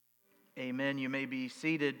Amen. You may be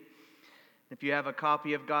seated. If you have a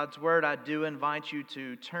copy of God's Word, I do invite you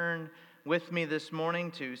to turn with me this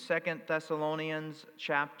morning to 2 Thessalonians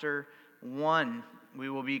chapter 1. We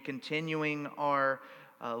will be continuing our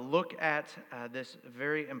look at this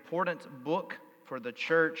very important book for the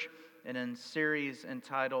church in a series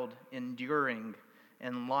entitled Enduring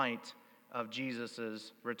in Light of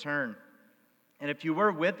Jesus' Return. And if you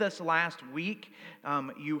were with us last week,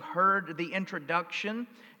 you heard the introduction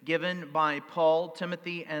given by Paul,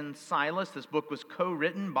 Timothy, and Silas. This book was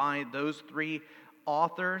co-written by those three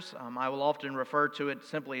authors. I will often refer to it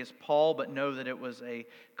simply as Paul, but know that it was a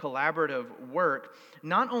collaborative work,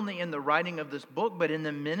 not only in the writing of this book, but in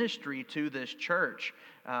the ministry to this church.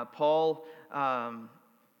 Paul,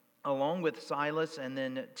 along with Silas, and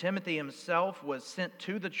then Timothy himself was sent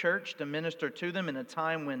to the church to minister to them in a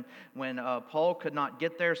time when Paul could not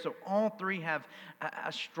get there. So all three have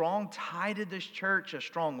a strong tie to this church, a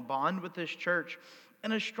strong bond with this church,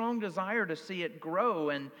 and a strong desire to see it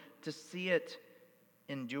grow and to see it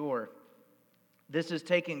endure. This is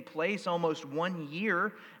taking place almost 1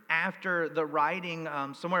 year after the writing,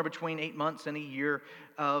 somewhere between 8 months and a year,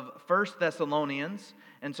 of 1 Thessalonians.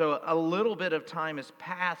 And so a little bit of time has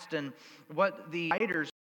passed, and what the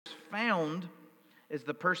writers found is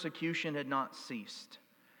the persecution had not ceased,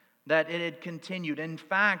 that it had continued. In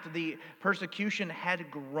fact, the persecution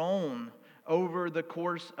had grown over the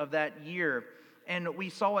course of that year. And we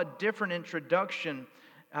saw a different introduction.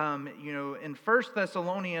 In 1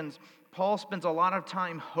 Thessalonians, Paul spends a lot of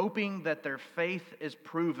time hoping that their faith is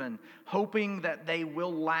proven, hoping that they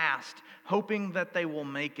will last, hoping that they will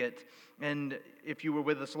make it. And if you were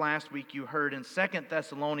with us last week, you heard in 2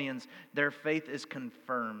 Thessalonians, their faith is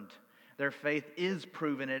confirmed. Their faith is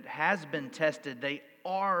proven. It has been tested. They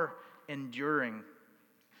are enduring.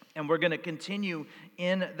 And we're going to continue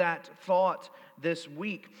in that thought this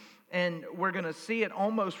week. And we're going to see it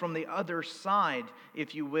almost from the other side,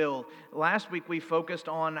 if you will. Last week we focused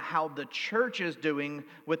on how the church is doing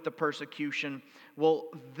with the persecution. Well,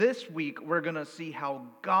 this week we're going to see how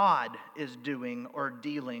God is doing or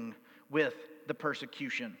dealing with the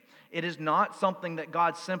persecution. It is not something that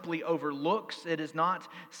God simply overlooks. It is not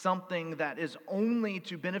something that is only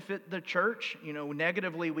to benefit the church.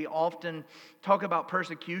 Negatively, we often talk about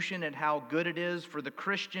persecution and how good it is for the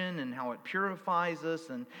Christian and how it purifies us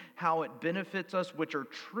and how it benefits us, which are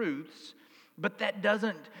truths. But that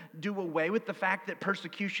doesn't do away with the fact that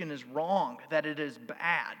persecution is wrong, that it is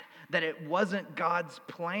bad, that it wasn't God's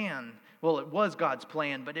plan. Well, it was God's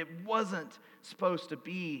plan, but it wasn't supposed to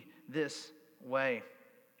be this way.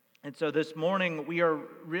 And so this morning, we are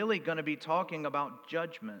really going to be talking about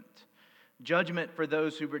judgment. Judgment for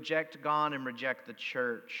those who reject God and reject the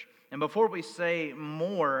church. And before we say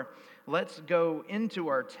more, let's go into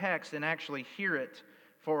our text and actually hear it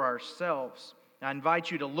for ourselves. I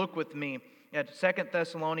invite you to look with me at 2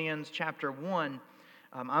 Thessalonians chapter 1.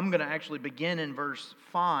 I'm going to actually begin in verse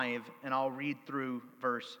 5, and I'll read through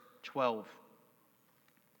verse 12.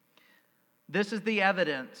 This is the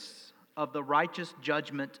evidence of the righteous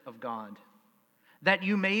judgment of God, that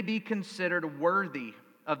you may be considered worthy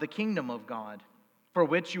of the kingdom of God, for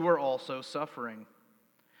which you are also suffering.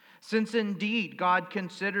 Since indeed God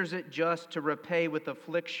considers it just to repay with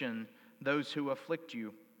affliction those who afflict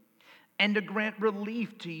you, and to grant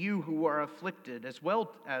relief to you who are afflicted, as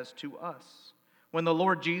well as to us, when the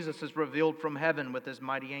Lord Jesus is revealed from heaven with his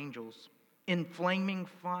mighty angels, in flaming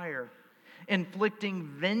fire, inflicting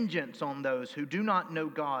vengeance on those who do not know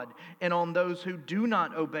God and on those who do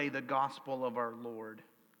not obey the gospel of our Lord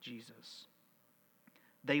Jesus.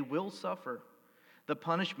 They will suffer the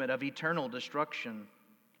punishment of eternal destruction,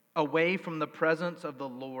 away from the presence of the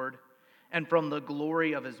Lord and from the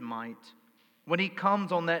glory of his might, when he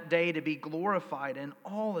comes on that day to be glorified in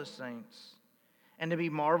all the saints and to be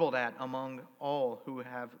marveled at among all who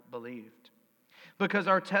have believed. Because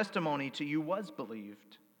our testimony to you was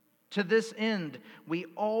believed. To this end, we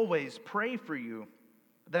always pray for you,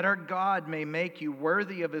 that our God may make you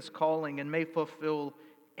worthy of his calling and may fulfill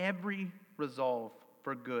every resolve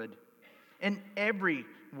for good and every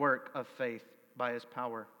work of faith by his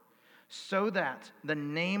power, so that the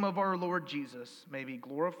name of our Lord Jesus may be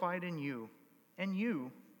glorified in you and you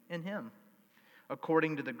in him,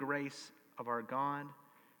 according to the grace of our God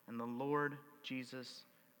and the Lord Jesus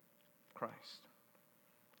Christ.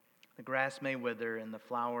 The grass may wither and the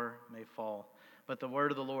flower may fall, but the word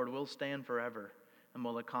of the Lord will stand forever and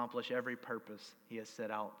will accomplish every purpose he has set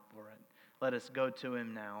out for it. Let us go to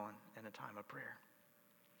him now in a time of prayer.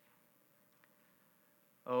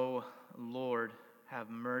 O Lord, have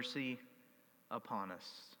mercy upon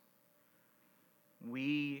us.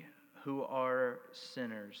 We who are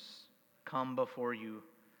sinners come before you,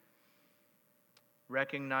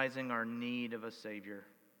 recognizing our need of a Savior,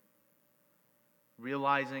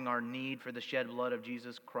 realizing our need for the shed blood of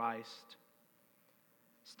Jesus Christ,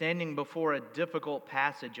 standing before a difficult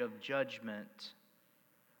passage of judgment.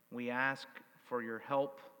 We ask for your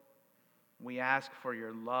help. We ask for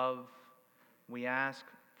your love. We ask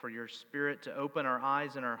for your Spirit to open our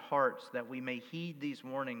eyes and our hearts that we may heed these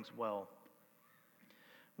warnings well.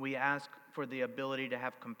 We ask for the ability to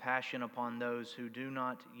have compassion upon those who do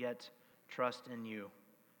not yet trust in you.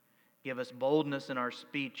 Give us boldness in our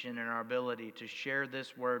speech and in our ability to share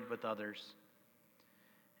this word with others.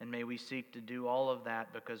 And may we seek to do all of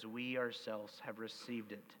that because we ourselves have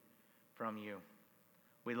received it from you.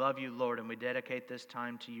 We love you, Lord, and we dedicate this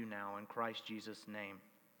time to you now in Christ Jesus' name.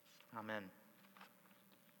 Amen.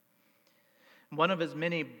 One of his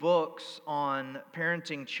many books on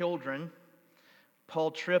parenting children, Paul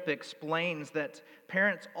Tripp explains that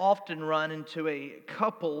parents often run into a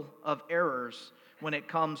couple of errors when it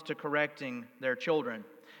comes to correcting their children.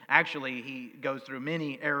 Actually, he goes through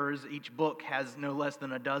many errors. Each book has no less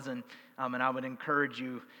than a dozen, and I would encourage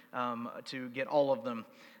you to get all of them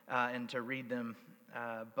and to read them.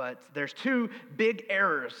 But there's two big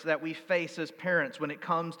errors that we face as parents when it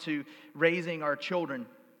comes to raising our children,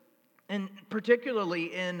 and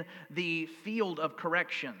particularly in the field of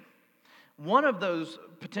correction. One of those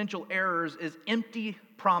potential errors is empty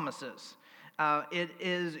promises. It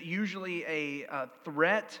is usually a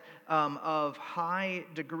threat of high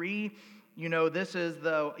degree. You know, this is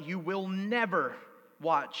you will never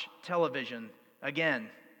watch television again,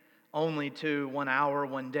 only to 1 hour,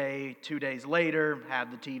 1 day, 2 days later, have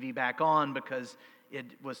the TV back on because it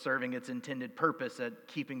was serving its intended purpose at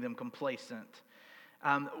keeping them complacent.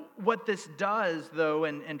 What this does, though,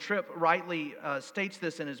 and Tripp rightly states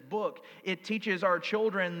this in his book, it teaches our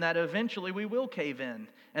children that eventually we will cave in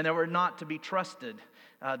and that we're not to be trusted,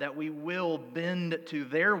 that we will bend to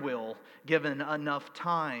their will given enough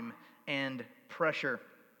time and pressure.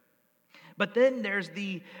 But then there's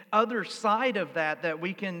the other side of that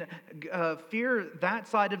we can fear that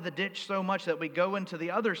side of the ditch so much that we go into the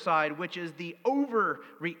other side, which is the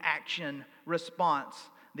overreaction response.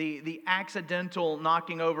 The accidental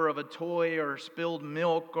knocking over of a toy or spilled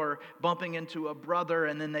milk or bumping into a brother,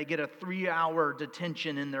 and then they get a 3-hour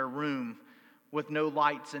detention in their room with no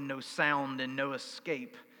lights and no sound and no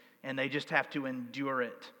escape, and they just have to endure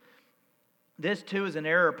it. This too is an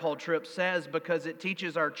error, Paul Tripp says, because it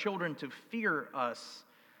teaches our children to fear us,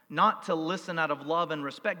 not to listen out of love and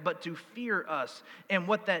respect, but to fear us. And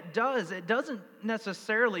what that does, it doesn't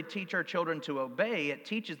necessarily teach our children to obey, it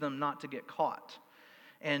teaches them not to get caught.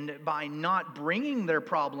 And by not bringing their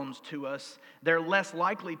problems to us, they're less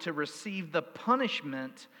likely to receive the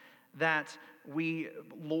punishment that we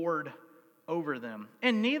lord over them.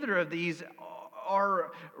 And neither of these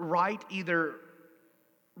are right, either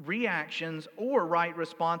reactions or right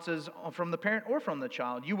responses from the parent or from the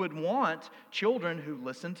child. You would want children who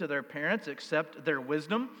listen to their parents, accept their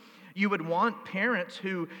wisdom. You would want parents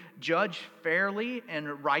who judge fairly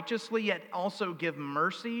and righteously, yet also give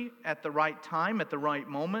mercy at the right time, at the right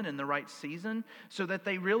moment, in the right season, so that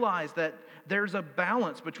they realize that there's a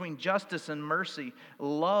balance between justice and mercy,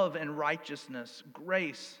 love and righteousness,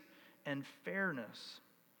 grace and fairness.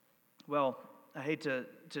 Well, I hate to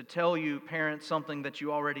tell you, parents, something that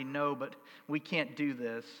you already know, but we can't do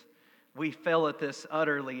this. We fail at this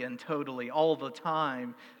utterly and totally all the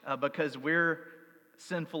time because we're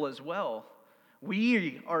sinful as well.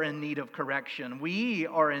 We are in need of correction. We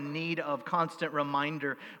are in need of constant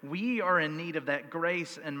reminder. We are in need of that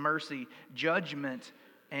grace and mercy, judgment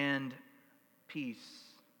and peace.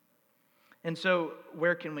 And so,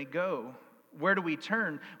 where can we go? Where do we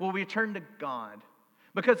turn? Well, we turn to God.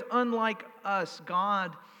 Because unlike us,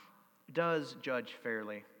 God does judge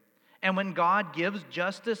fairly. And when God gives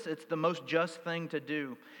justice, it's the most just thing to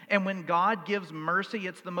do. And when God gives mercy,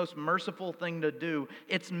 it's the most merciful thing to do.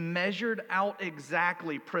 It's measured out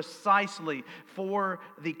exactly, precisely for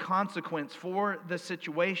the consequence, for the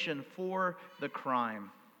situation, for the crime.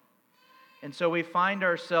 And so we find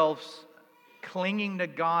ourselves clinging to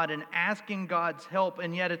God and asking God's help,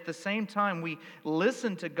 and yet at the same time we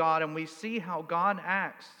listen to God and we see how God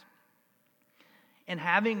acts. And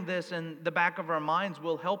having this in the back of our minds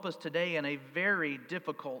will help us today in a very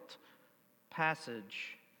difficult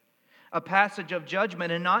passage. A passage of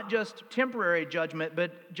judgment, and not just temporary judgment,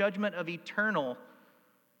 but judgment of eternal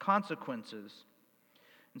consequences.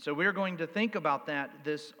 And so we're going to think about that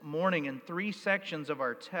this morning in 3 sections of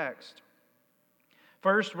our text.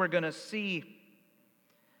 First, we're going to see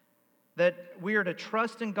that we are to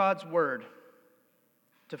trust in God's word,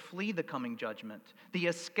 to flee the coming judgment. The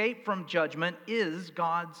escape from judgment is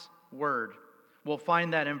God's word. We'll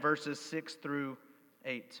find that in verses 6 through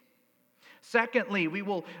 8. Secondly, we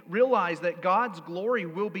will realize that God's glory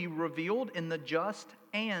will be revealed in the just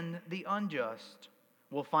and the unjust.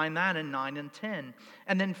 We'll find that in 9 and 10.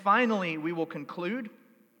 And then finally, we will conclude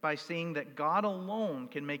by seeing that God alone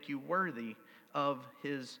can make you worthy of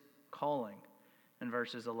His calling in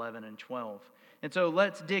verses 11 and 12. And so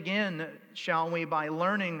let's dig in, shall we, by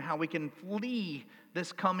learning how we can flee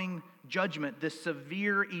this coming judgment, this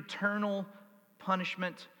severe eternal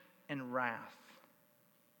punishment and wrath.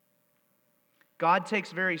 God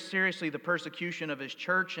takes very seriously the persecution of His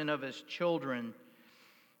church and of His children.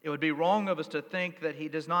 It would be wrong of us to think that He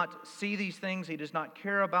does not see these things, He does not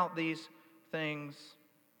care about these things.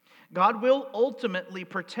 God will ultimately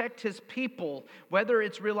protect His people, whether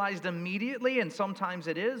it's realized immediately, and sometimes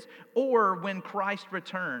it is, or when Christ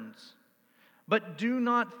returns. But do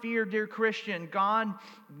not fear, dear Christian. God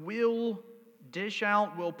will dish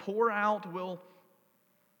out, will pour out, will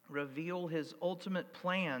reveal His ultimate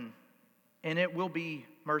plan, and it will be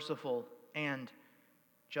merciful and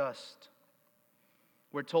just.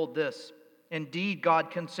 We're told this: indeed,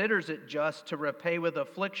 God considers it just to repay with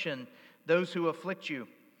affliction those who afflict you,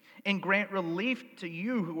 and grant relief to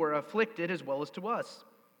you who are afflicted as well as to us.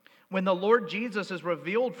 When the Lord Jesus is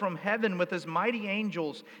revealed from heaven with His mighty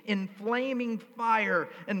angels in flaming fire,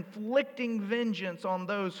 inflicting vengeance on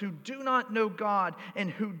those who do not know God and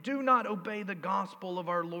who do not obey the gospel of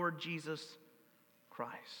our Lord Jesus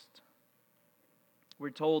Christ. We're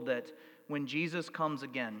told that when Jesus comes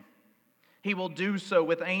again, He will do so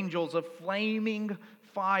with angels of flaming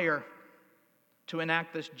fire to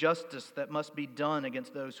enact this justice that must be done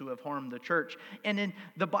against those who have harmed the church. And in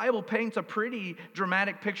the Bible paints a pretty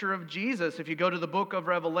dramatic picture of Jesus. If you go to the book of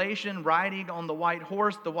Revelation, riding on the white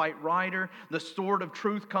horse, the white rider, the sword of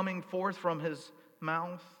truth coming forth from His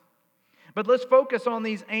mouth. But let's focus on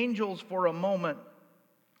these angels for a moment.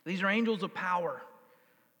 These are angels of power,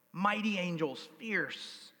 mighty angels,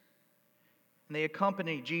 fierce. And they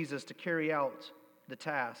accompany Jesus to carry out the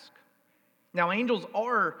task. Now, angels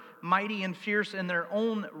are mighty and fierce in their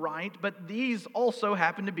own right, but these also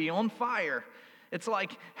happen to be on fire. It's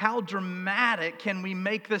like, how dramatic can we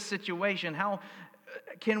make this situation? How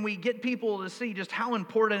can we get people to see just how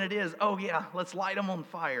important it is? Oh yeah, let's light them on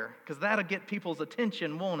fire, because that'll get people's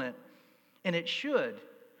attention, won't it? And it should,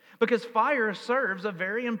 because fire serves a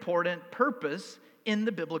very important purpose in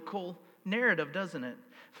the biblical narrative, doesn't it?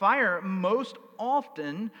 Fire most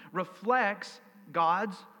often reflects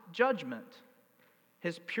God's judgment,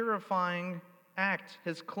 His purifying act,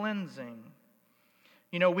 His cleansing.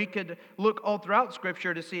 You know, we could look all throughout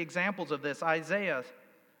Scripture to see examples of this. Isaiah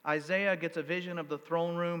gets a vision of the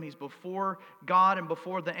throne room. He's before God and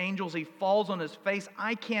before the angels. He falls on his face.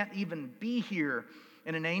 I can't even be here.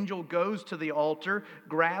 And an angel goes to the altar,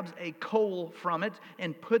 grabs a coal from it,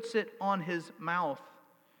 and puts it on his mouth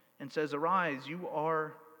and says, "Arise, you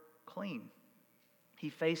are clean." He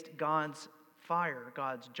faced God's fire,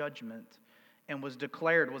 God's judgment, and was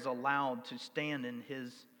allowed to stand in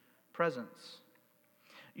His presence.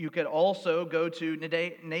 You could also go to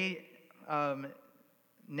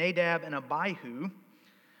Nadab and Abihu,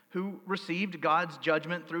 who received God's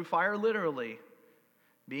judgment through fire literally.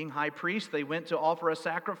 Being high priests, they went to offer a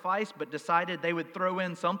sacrifice, but decided they would throw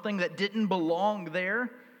in something that didn't belong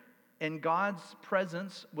there, and God's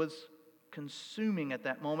presence was consuming at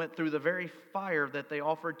that moment through the very fire that they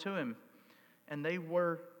offered to Him. And they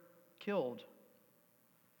were killed.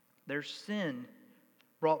 Their sin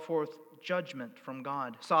brought forth judgment from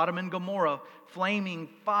God. Sodom and Gomorrah, flaming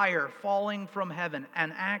fire falling from heaven,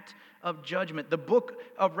 an act of judgment. The book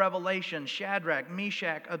of Revelation, Shadrach,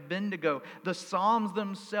 Meshach, Abednego, the Psalms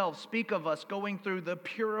themselves speak of us going through the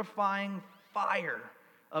purifying fire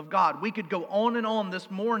of God. We could go on and on this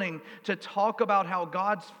morning to talk about how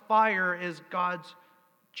God's fire is God's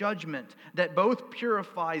judgment that both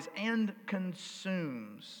purifies and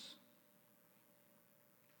consumes.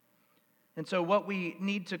 And so what we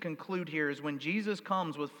need to conclude here is when Jesus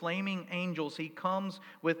comes with flaming angels, He comes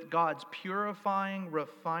with God's purifying,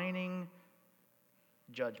 refining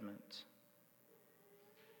judgment.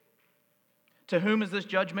 To whom is this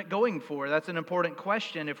judgment going for? That's an important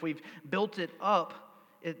question. If we've built it up,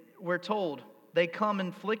 we're told they come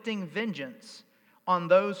inflicting vengeance on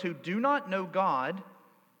those who do not know God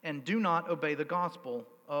and do not obey the gospel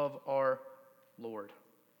of our Lord.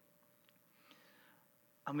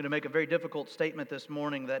 I'm going to make a very difficult statement this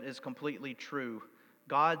morning that is completely true.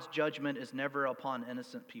 God's judgment is never upon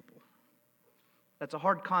innocent people. That's a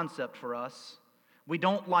hard concept for us, We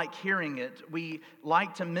don't like hearing it. We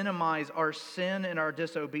like to minimize our sin and our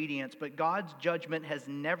disobedience, but God's judgment has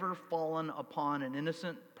never fallen upon an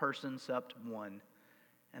innocent person except one,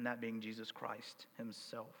 and that being Jesus Christ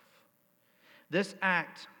himself. This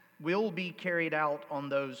act will be carried out on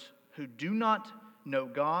those who do not know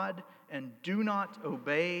God and do not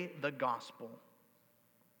obey the gospel.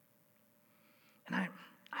 And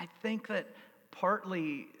I think that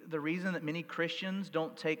partly the reason that many Christians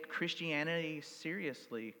don't take Christianity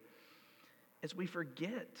seriously is we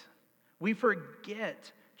forget. We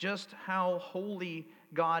forget just how holy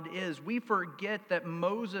God is. We forget that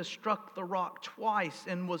Moses struck the rock twice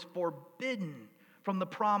and was forbidden from the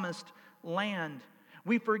promised land.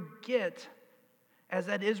 We forget as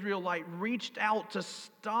that Israelite reached out to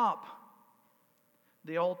stop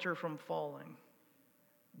the altar from falling,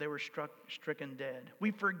 they were stricken dead. We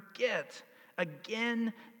forget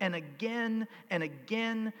again and again and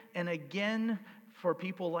again and again for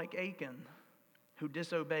people like Achan, who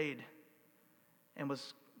disobeyed and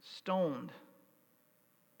was stoned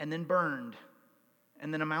and then burned,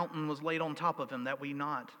 and then a mountain was laid on top of him that we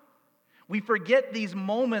not. We forget these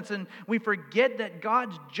moments, and we forget that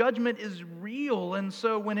God's judgment is real. And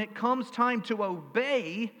so when it comes time to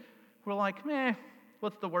obey, we're like,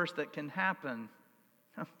 what's the worst that can happen?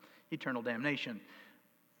 Eternal damnation.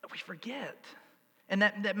 We forget. And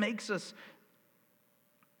that makes us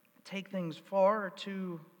take things far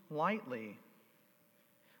too lightly.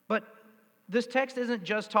 But this text isn't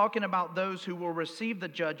just talking about those who will receive the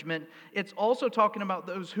judgment. It's also talking about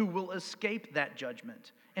those who will escape that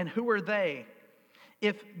judgment. And who are they?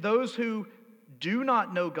 If those who do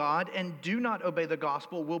not know God and do not obey the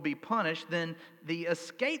gospel will be punished, then the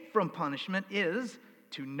escape from punishment is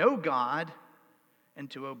to know God and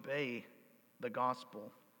to obey the gospel.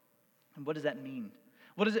 And what does that mean?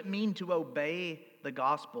 What does it mean to obey the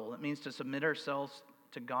gospel? It means to submit ourselves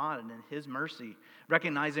to God and His mercy,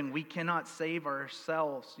 recognizing we cannot save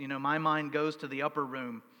ourselves. My mind goes to the upper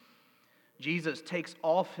room. Jesus takes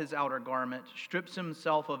off his outer garment, strips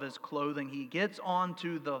himself of his clothing. He gets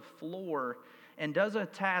onto the floor and does a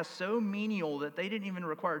task so menial that they didn't even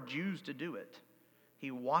require Jews to do it. He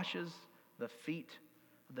washes the feet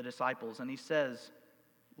of the disciples and he says,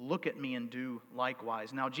 "Look at me and do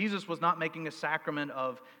likewise." Now, Jesus was not making a sacrament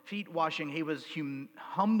of feet washing. He was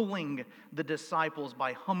humbling the disciples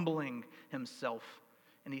by humbling himself.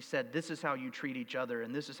 And he said, this is how you treat each other,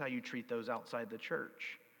 and this is how you treat those outside the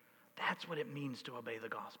church. That's what it means to obey the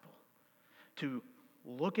gospel. To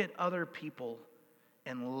look at other people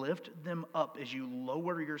and lift them up as you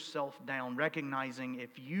lower yourself down, recognizing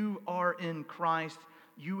if you are in Christ,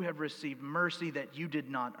 you have received mercy that you did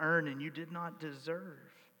not earn and you did not deserve.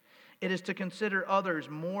 It is to consider others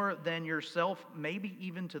more than yourself, maybe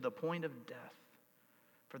even to the point of death.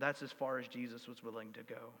 For that's as far as Jesus was willing to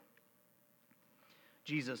go.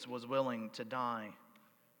 Jesus was willing to die.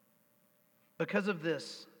 Because of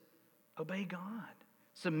this, obey God.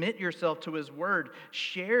 Submit yourself to His word.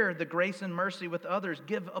 Share the grace and mercy with others.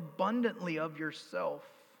 Give abundantly of yourself.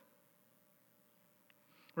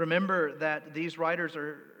 Remember that these writers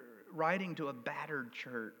are writing to a battered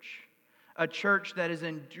church. A church that has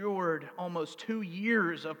endured almost 2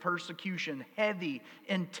 years of persecution, heavy,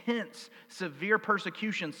 intense, severe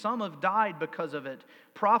persecution. Some have died because of it.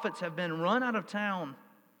 Prophets have been run out of town.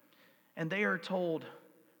 And they are told,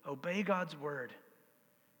 obey God's word.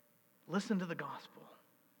 Listen to the gospel.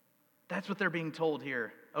 That's what they're being told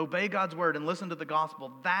here. Obey God's word and listen to the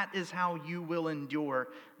gospel. That is how you will endure.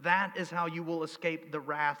 That is how you will escape the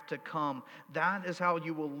wrath to come. That is how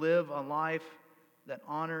you will live a life that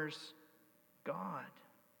honors God.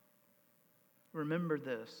 Remember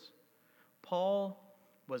this. Paul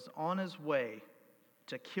was on his way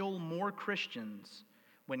to kill more Christians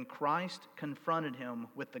when Christ confronted him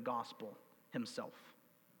with the gospel himself.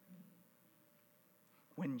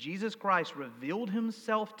 When Jesus Christ revealed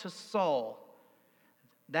himself to Saul,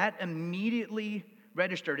 that immediately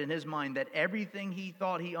registered in his mind that everything he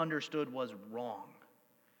thought he understood was wrong.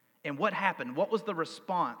 And what happened? What was the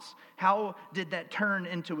response? How did that turn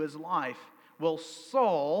into his life? Well,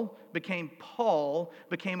 Saul became Paul,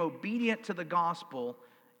 became obedient to the gospel,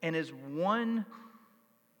 and is one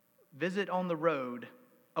visit on the road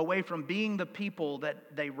away from being the people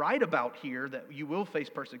that they write about here, that you will face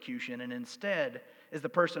persecution, and instead is the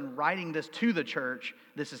person writing this to the church.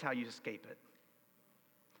 This is how you escape it.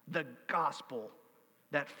 The gospel,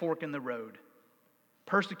 that fork in the road.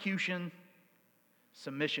 Persecution,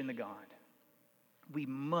 submission to God. We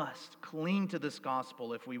must cling to this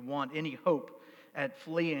gospel if we want any hope at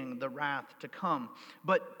fleeing the wrath to come.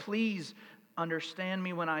 But please understand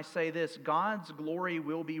me when I say this. God's glory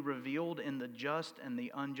will be revealed in the just and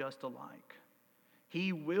the unjust alike.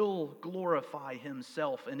 He will glorify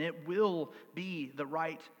himself, and it will be the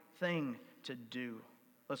right thing to do.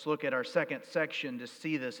 Let's look at our second section to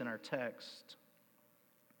see this in our text.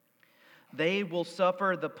 They will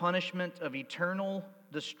suffer the punishment of eternal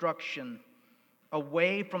destruction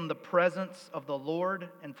away from the presence of the Lord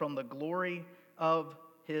and from the glory of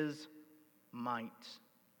his might.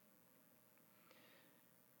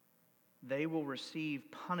 They will receive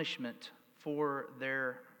punishment for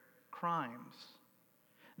their crimes.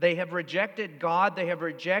 They have rejected God. They have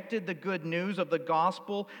rejected the good news of the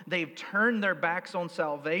gospel. They've turned their backs on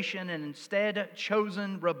salvation and instead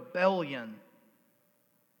chosen rebellion.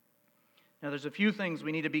 Now, there's a few things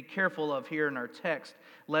we need to be careful of here in our text,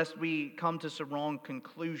 lest we come to some wrong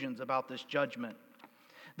conclusions about this judgment.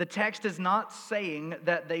 The text is not saying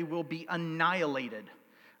that they will be annihilated.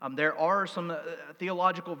 There are some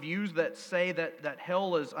theological views that say that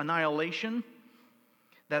hell is annihilation.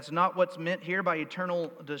 That's not what's meant here by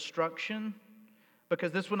eternal destruction,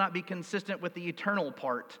 because this will not be consistent with the eternal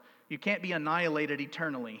part. You can't be annihilated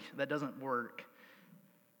eternally. That doesn't work.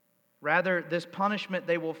 Rather, this punishment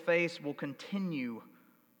they will face will continue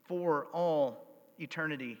for all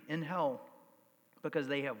eternity in hell because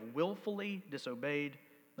they have willfully disobeyed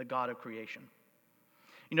the God of creation.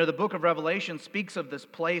 You know, the book of Revelation speaks of this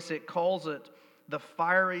place. It calls it the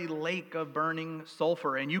fiery lake of burning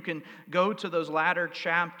sulfur. And you can go to those latter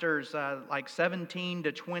chapters, like 17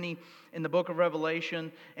 to 20 in the book of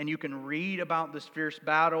Revelation, and you can read about this fierce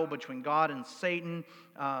battle between God and Satan,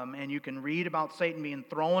 and you can read about Satan being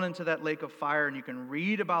thrown into that lake of fire, and you can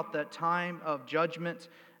read about that time of judgment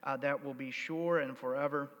that will be sure and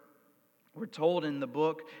forever. We're told in the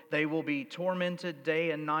book they will be tormented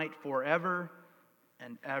day and night forever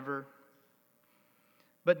and ever.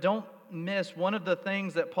 But don't miss, one of the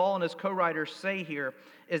things that Paul and his co-writers say here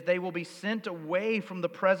is they will be sent away from the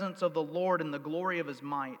presence of the Lord and the glory of his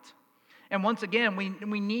might. And once again,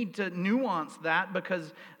 we need to nuance that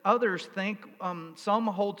because others think, some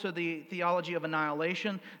hold to the theology of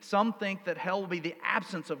annihilation, some think that hell will be the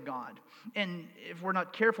absence of God. And if we're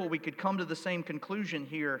not careful, we could come to the same conclusion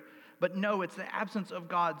here. But no, it's the absence of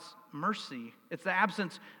God's mercy. It's the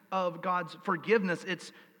absence of God's forgiveness.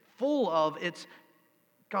 It's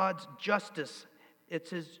God's justice, it's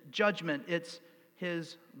his judgment, it's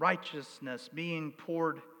his righteousness being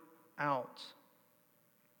poured out.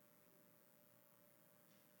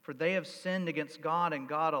 For they have sinned against God and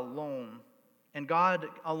God alone, and God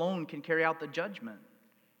alone can carry out the judgment.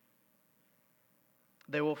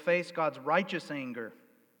 They will face God's righteous anger.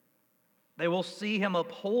 They will see him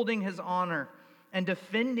upholding his honor and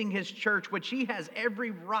defending his church, which he has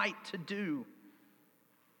every right to do.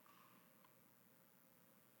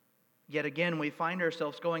 Yet again, we find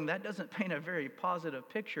ourselves going, that doesn't paint a very positive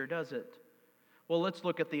picture, does it? Well, let's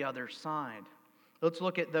look at the other side. Let's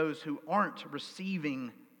look at those who aren't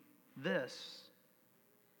receiving this.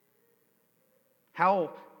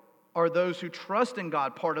 How are those who trust in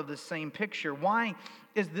God part of the same picture? Why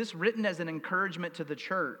is this written as an encouragement to the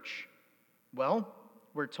church? Well,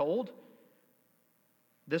 we're told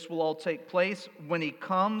this will all take place when he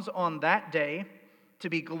comes on that day to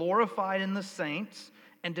be glorified in the saints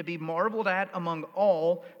and to be marveled at among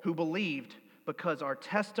all who believed, because our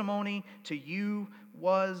testimony to you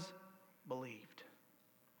was believed.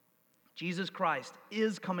 Jesus Christ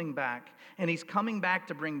is coming back, and he's coming back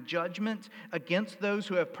to bring judgment against those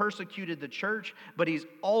who have persecuted the church, but he's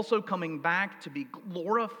also coming back to be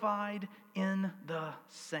glorified in the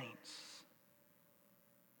saints.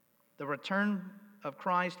 The return of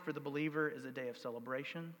Christ for the believer is a day of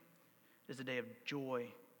celebration, is a day of joy.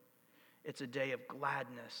 It's a day of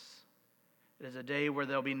gladness. It is a day where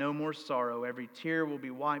there'll be no more sorrow. Every tear will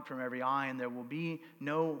be wiped from every eye, and there will be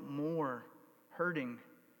no more hurting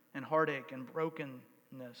and heartache and brokenness.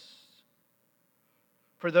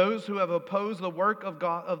 For those who have opposed the work of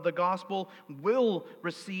God, of the gospel, will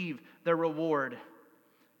receive their reward.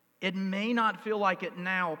 It may not feel like it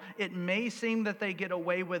now. It may seem that they get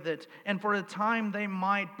away with it. And for a time they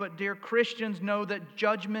might. But dear Christians, know that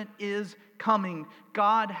judgment is coming.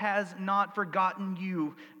 God has not forgotten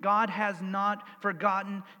you. God has not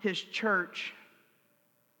forgotten his church.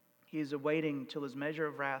 He is awaiting till his measure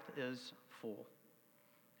of wrath is full,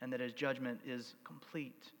 and that his judgment is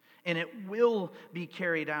complete. And it will be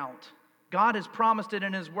carried out. God has promised it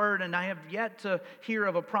in his word, and I have yet to hear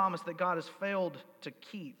of a promise that God has failed to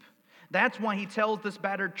keep. That's why he tells this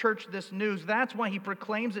battered church this news. That's why he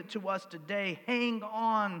proclaims it to us today. Hang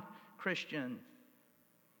on, Christian.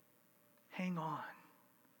 Hang on,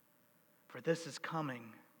 for this is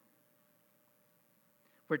coming.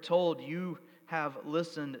 We're told you have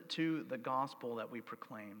listened to the gospel that we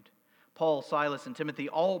proclaimed. Paul, Silas, and Timothy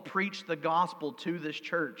all preached the gospel to this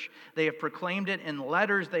church. They have proclaimed it in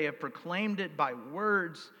letters. They have proclaimed it by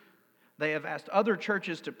words. They have asked other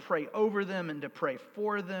churches to pray over them and to pray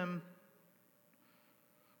for them.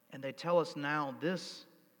 And they tell us now, this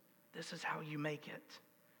is how you make it.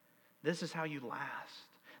 This is how you last.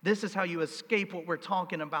 This is how you escape what we're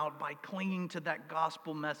talking about, by clinging to that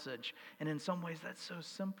gospel message. And in some ways, that's so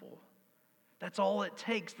simple. That's all it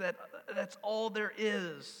takes. That's all there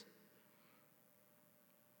is.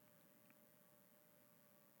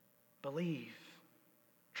 Believe.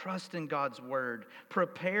 Trust in God's word.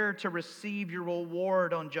 Prepare to receive your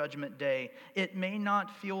reward on Judgment Day. It may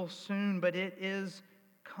not feel soon, but it is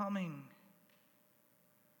coming.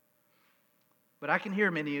 But I can hear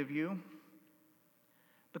many of you,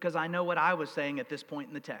 because I know what I was saying at this point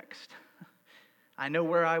in the text. I know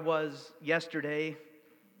where I was yesterday,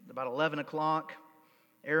 about 11 o'clock.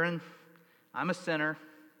 Aaron, I'm a sinner.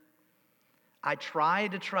 I try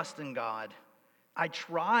to trust in God. I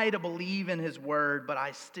try to believe in His word, but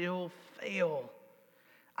I still fail.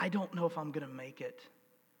 I don't know if I'm going to make it.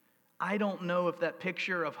 I don't know if that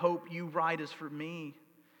picture of hope you write is for me.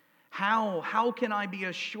 How can I be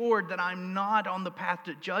assured that I'm not on the path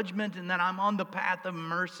to judgment and that I'm on the path of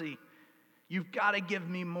mercy? You've got to give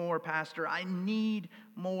me more, Pastor. I need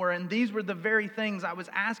more. And these were the very things I was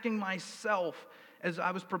asking myself as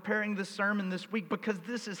I was preparing this sermon this week, because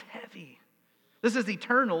this is heavy. This is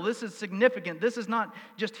eternal. This is significant. This is not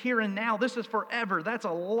just here and now. This is forever. That's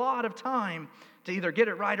a lot of time to either get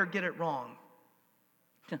it right or get it wrong.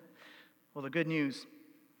 Well, the good news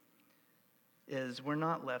is we're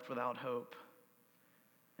not left without hope.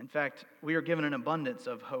 In fact, we are given an abundance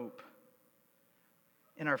of hope.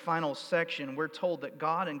 In our final section, we're told that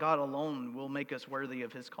God and God alone will make us worthy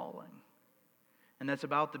of His calling. And that's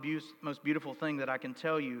about the most beautiful thing that I can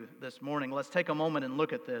tell you this morning. Let's take a moment and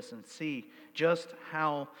look at this and see just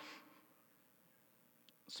how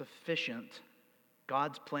sufficient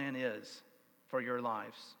God's plan is for your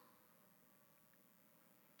lives.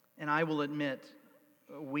 And I will admit,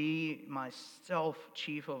 we, myself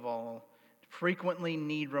chief of all, frequently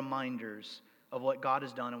need reminders of what God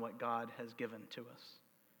has done and what God has given to us.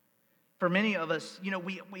 For many of us,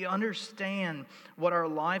 we understand what our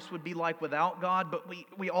lives would be like without God, but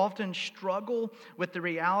we often struggle with the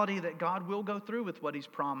reality that God will go through with what He's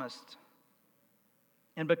promised.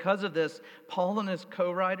 And because of this, Paul and his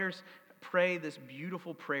co-writers pray this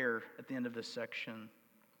beautiful prayer at the end of this section.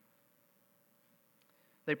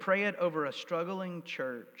 They pray it over a struggling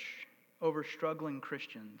church, over struggling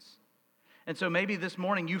Christians. And so maybe this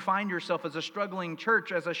morning you find yourself as a struggling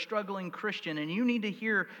church, as a struggling Christian, and you need to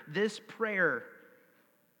hear this prayer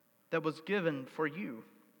that was given for you.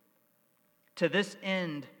 To this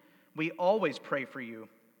end, we always pray for you,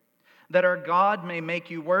 that our God may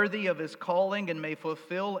make you worthy of His calling and may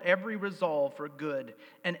fulfill every resolve for good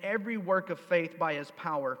and every work of faith by His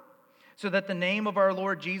power, so that the name of our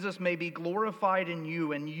Lord Jesus may be glorified in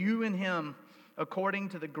you and you in Him, according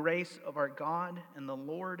to the grace of our God and the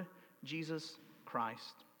Lord Jesus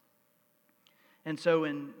Christ. And so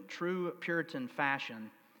in true Puritan fashion,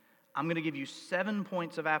 I'm going to give you 7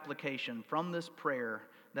 points of application from this prayer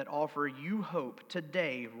that offer you hope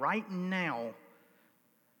today, right now,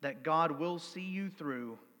 that God will see you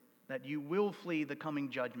through, that you will flee the coming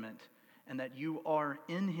judgment, and that you are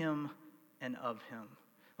in Him and of Him.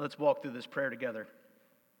 Let's walk through this prayer together.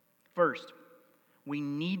 First, we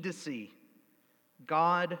need to see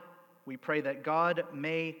God. We pray that God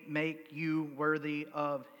may make you worthy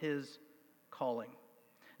of His calling.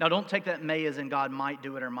 Now, don't take that may as in God might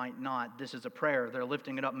do it or might not. This is a prayer. They're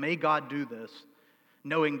lifting it up. May God do this,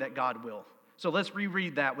 knowing that God will. So let's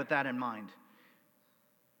reread that with that in mind.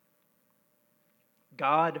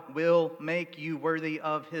 God will make you worthy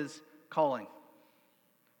of His calling.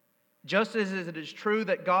 Just as it is true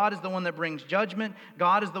that God is the one that brings judgment,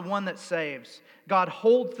 God is the one that saves. God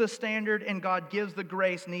holds the standard and God gives the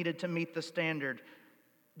grace needed to meet the standard.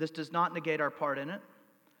 This does not negate our part in it.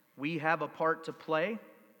 We have a part to play.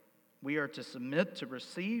 We are to submit, to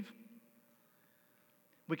receive.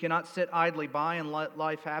 We cannot sit idly by and let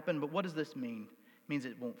life happen. But what does this mean? It means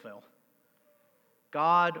it won't fail.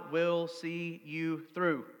 God will see you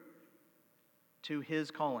through to His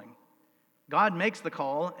calling. God makes the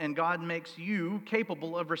call, and God makes you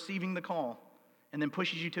capable of receiving the call, and then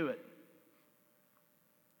pushes you to it.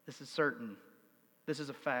 This is certain. This is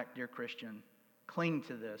a fact, dear Christian. Cling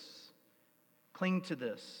to this. Cling to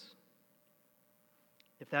this.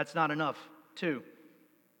 If that's not enough, 2,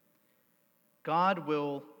 God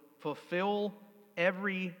will fulfill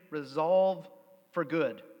every resolve for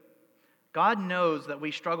good. God knows that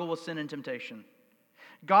we struggle with sin and temptation.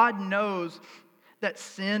 God knows that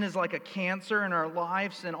sin is like a cancer in our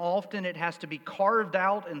lives, and often it has to be carved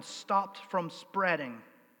out and stopped from spreading.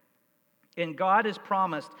 And God has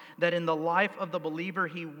promised that in the life of the believer,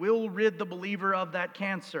 He will rid the believer of that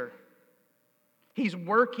cancer. He's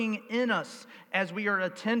working in us as we are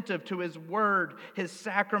attentive to His Word, His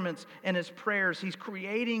sacraments, and His prayers. He's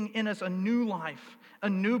creating in us a new life, a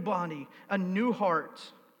new body, a new heart.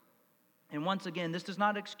 And once again, this does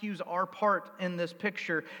not excuse our part in this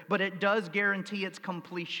picture, but it does guarantee its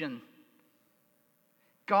completion.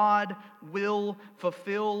 God will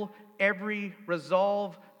fulfill every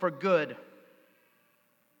resolve for good.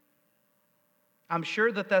 I'm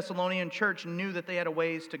sure the Thessalonian church knew that they had a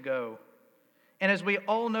ways to go. And as we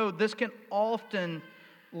all know, this can often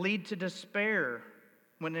lead to despair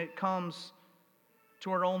when it comes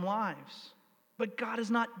to our own lives. But God is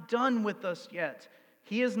not done with us yet.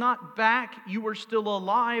 He is not back. You are still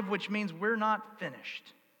alive, which means we're not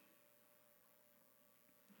finished.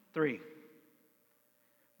 3,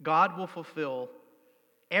 God will fulfill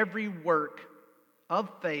every work of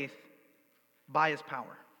faith by His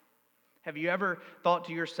power. Have you ever thought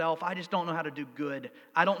to yourself, I just don't know how to do good.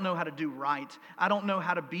 I don't know how to do right. I don't know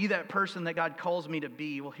how to be that person that God calls me to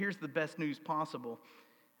be. Well, here's the best news possible.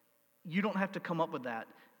 You don't have to come up with that.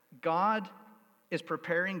 God is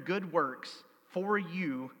preparing good works for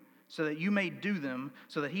you so that you may do them,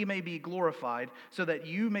 so that He may be glorified, so that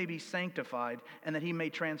you may be sanctified, and that He may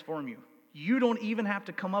transform you. You don't even have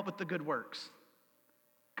to come up with the good works.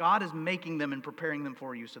 God is making them and preparing them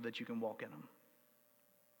for you so that you can walk in them.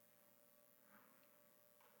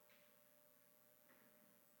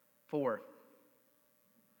 4,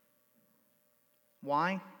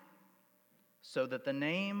 why? So that the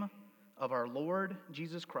name of our Lord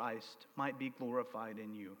Jesus Christ might be glorified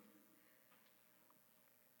in you.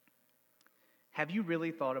 Have you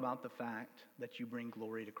really thought about the fact that you bring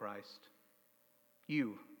glory to Christ?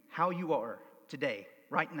 You, how you are today,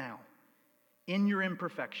 right now, in your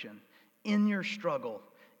imperfection, in your struggle,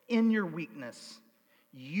 in your weakness,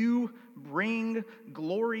 you bring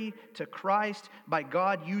glory to Christ by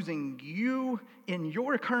God using you in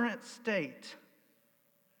your current state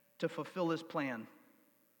to fulfill His plan.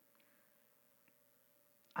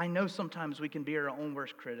 I know sometimes we can be our own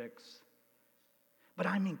worst critics, but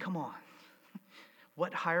I mean, come on.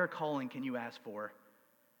 What higher calling can you ask for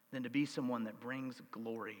than to be someone that brings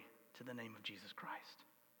glory to the name of Jesus Christ?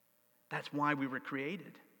 That's why we were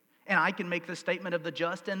created. And I can make the statement of the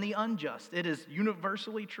just and the unjust. It is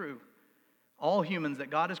universally true. All humans that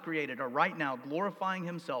God has created are right now glorifying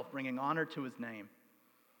Himself, bringing honor to His name.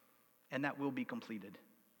 And that will be completed.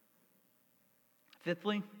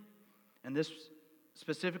 Fifthly, and this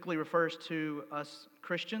specifically refers to us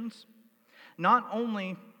Christians, not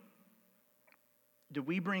only do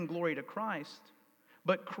we bring glory to Christ,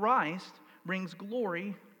 but Christ brings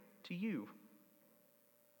glory to you.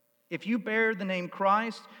 If you bear the name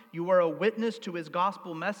Christ, you are a witness to His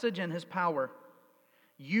gospel message and His power.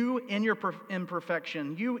 You in your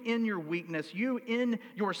imperfection, you in your weakness, you in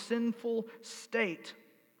your sinful state.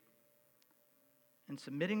 And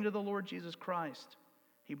submitting to the Lord Jesus Christ,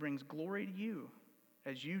 He brings glory to you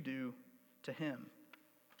as you do to Him.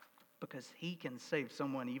 Because He can save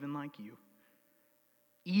someone even like you,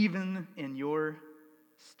 even in your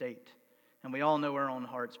state. And we all know our own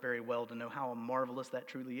hearts very well to know how marvelous that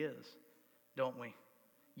truly is, don't we?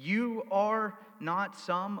 You are not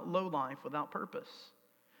some lowlife without purpose.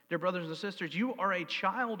 Dear brothers and sisters, you are a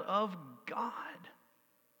child of God.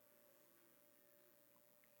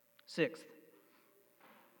 6th,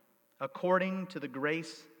 according to the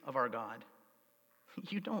grace of our God.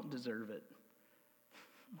 You don't deserve it.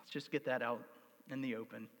 Let's just get that out in the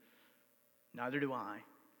open. Neither do I.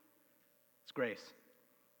 It's grace.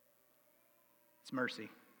 It's mercy.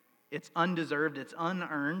 It's undeserved. It's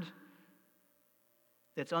unearned.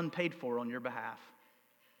 It's unpaid for on your behalf.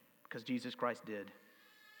 Because Jesus Christ did.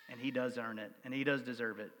 And He does earn it. And He does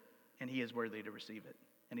deserve it. And He is worthy to receive it.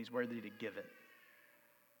 And He's worthy to give it.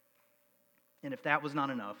 And if that was not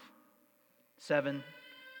enough, 7,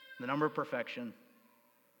 the number of perfection,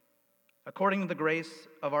 according to the grace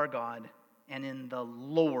of our God and in the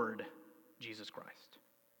Lord Jesus Christ.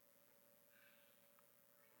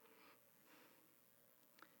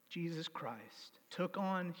 Jesus Christ took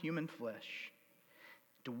on human flesh,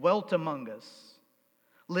 dwelt among us,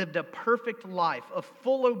 lived a perfect life of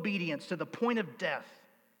full obedience to the point of death.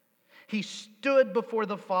 He stood before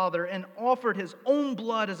the Father and offered His own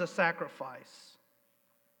blood as a sacrifice.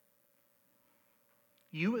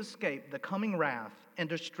 You escaped the coming wrath and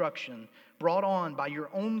destruction brought on by your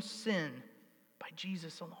own sin by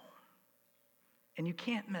Jesus alone. And you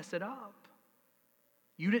can't mess it up.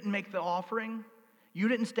 You didn't make the offering. You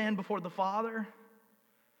didn't stand before the Father.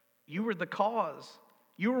 You were the cause.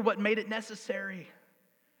 You were what made it necessary.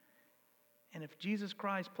 And if Jesus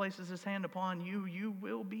Christ places his hand upon you, you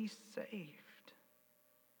will be saved.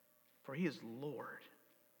 For he is Lord.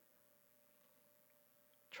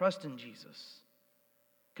 Trust in Jesus.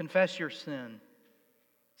 Confess your sin.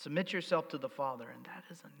 Submit yourself to the Father, and that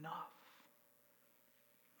is enough.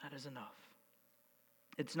 That is enough.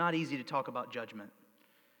 It's not easy to talk about judgment,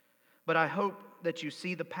 but I hope that you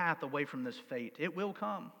see the path away from this fate. It will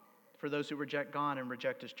come for those who reject God and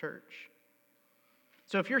reject his church.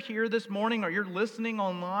 So if you're here this morning or you're listening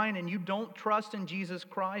online and you don't trust in Jesus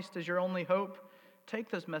Christ as your only hope, take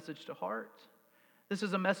this message to heart. This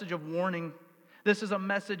is a message of warning. This is a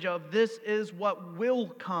message of this is what will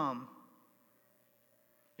come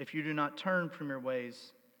if you do not turn from your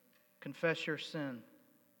ways, confess your sin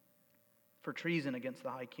for treason against the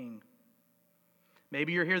high king.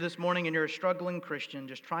 Maybe you're here this morning and you're a struggling Christian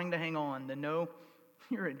just trying to hang on, then know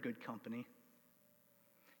you're in good company.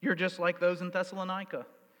 You're just like those in Thessalonica.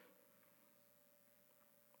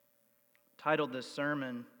 Titled this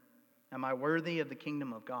sermon, Am I Worthy of the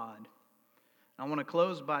Kingdom of God? I want to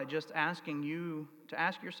close by just asking you to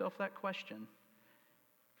ask yourself that question.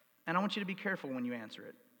 And I want you to be careful when you answer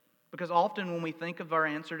it. Because often when we think of our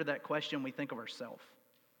answer to that question, we think of ourselves.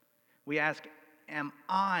 We ask, am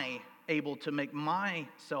I able to make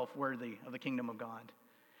myself worthy of the kingdom of God?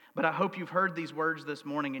 But I hope you've heard these words this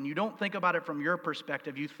morning and you don't think about it from your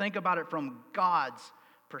perspective. You think about it from God's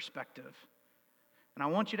perspective. And I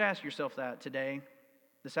want you to ask yourself that today,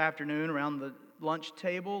 this afternoon, around the lunch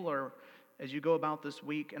table or as you go about this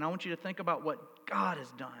week. And I want you to think about what God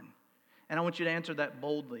has done. And I want you to answer that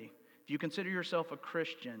boldly. If you consider yourself a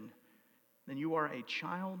Christian, then you are a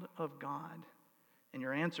child of God. And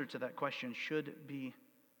your answer to that question should be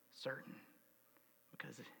certain.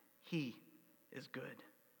 Because he is good.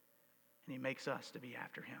 And he makes us to be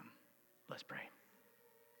after him. Let's pray.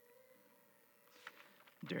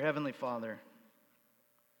 Dear Heavenly Father,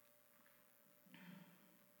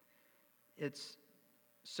 it's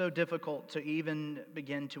so difficult to even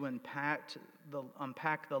begin to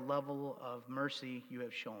unpack the level of mercy you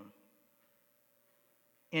have shown.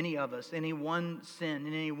 Any of us, any one sin,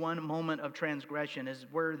 any one moment of transgression is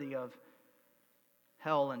worthy of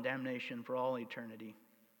hell and damnation for all eternity.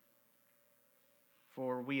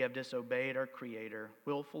 For we have disobeyed our Creator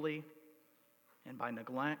willfully and by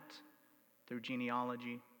neglect through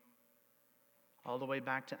genealogy, all the way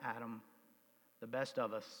back to Adam, the best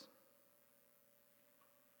of us.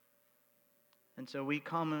 And so we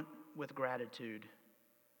come with gratitude.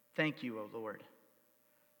 Thank you, O Lord.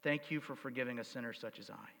 Thank you for forgiving a sinner such as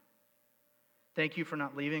I. Thank you for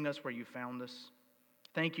not leaving us where you found us.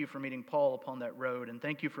 Thank you for meeting Paul upon that road. And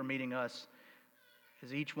thank you for meeting us,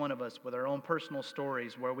 as each one of us, with our own personal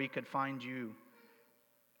stories where we could find you.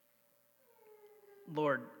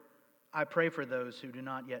 Lord, I pray for those who do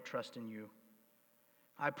not yet trust in you.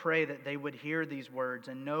 I pray that they would hear these words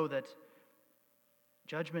and know that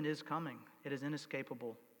judgment is coming. It is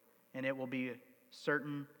inescapable. And it will be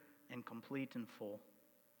certain and complete and full.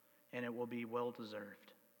 And it will be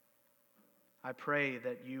well-deserved. I pray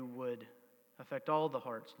that you would affect all the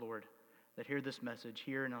hearts, Lord, that hear this message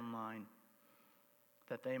here and online,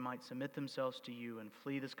 that they might submit themselves to you and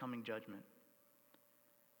flee this coming judgment.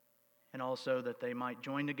 And also that they might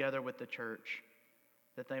join together with the church,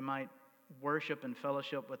 that they might worship and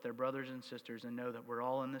fellowship with their brothers and sisters and know that we're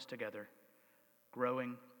all in this together,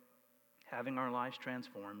 growing, having our lives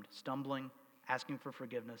transformed, stumbling, asking for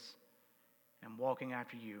forgiveness, and walking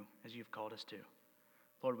after you as you've called us to.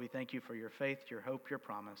 Lord, we thank you for your faith, your hope, your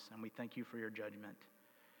promise, and we thank you for your judgment.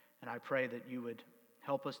 And I pray that you would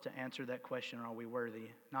help us to answer that question, are we worthy,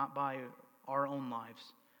 not by our own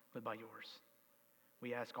lives, but by yours.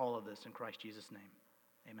 We ask all of this in Christ Jesus' name.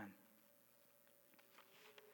 Amen.